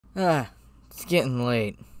It's getting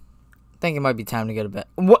late. I think it might be time to go to bed.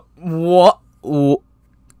 What?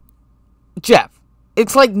 Jeff,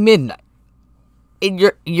 it's like midnight.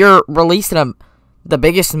 And you're releasing the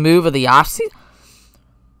biggest move of the offseason?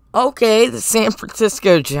 Okay, the San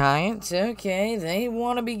Francisco Giants. Okay, they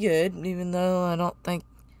want to be good, even though I don't think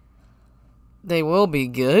they will be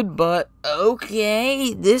good. But,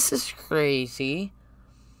 okay, this is crazy.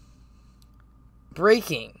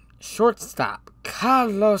 Breaking. Shortstop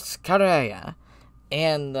Carlos Correa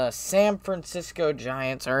and the San Francisco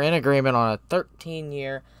Giants are in agreement on a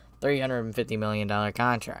 13-year, $350 million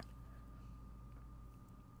contract.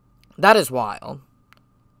 That is wild.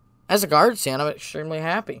 As a Guards fan, I'm extremely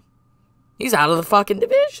happy. He's out of the fucking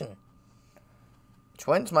division.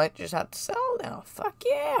 Twins might just have to sell now. Fuck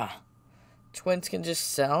yeah. Twins can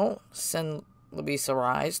just sell, send Luis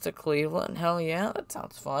Arraez to Cleveland. Hell yeah, that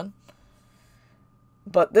sounds fun.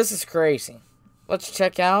 But this is crazy. Let's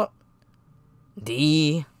check out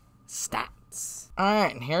the stats.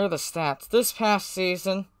 Alright, and here are the stats. This past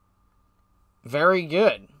season, very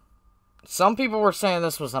good. Some people were saying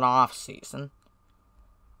this was an off season.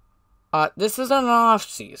 This isn't an off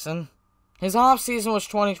season. His off season was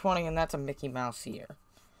 2020, and that's a Mickey Mouse year.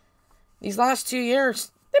 These last 2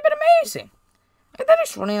 years, they've been amazing. And then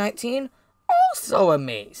it's 2019, also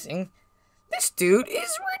amazing. This dude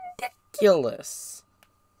is ridiculous.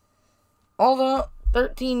 Although,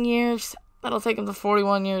 13 years, that'll take him to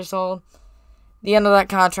 41 years old. The end of that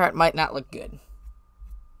contract might not look good.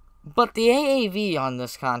 But the AAV on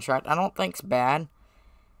this contract, I don't think's bad.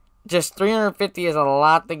 Just 350 is a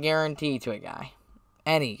lot to guarantee to a guy.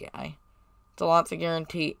 Any guy. It's a lot to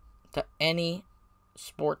guarantee to any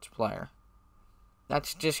sports player.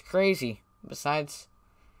 That's just crazy. Besides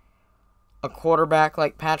a quarterback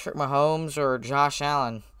like Patrick Mahomes or Josh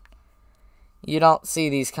Allen, you don't see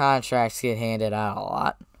these contracts get handed out a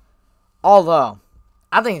lot. Although,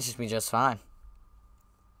 I think it should be just fine.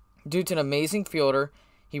 Dude's an amazing fielder.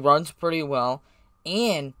 He runs pretty well.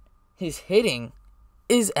 And his hitting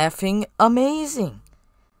is effing amazing.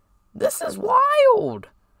 This is wild.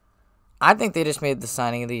 I think they just made the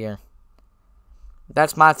signing of the year.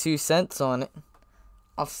 That's my 2 cents on it.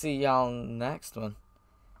 I'll see y'all in the next one.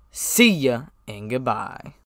 See ya and goodbye.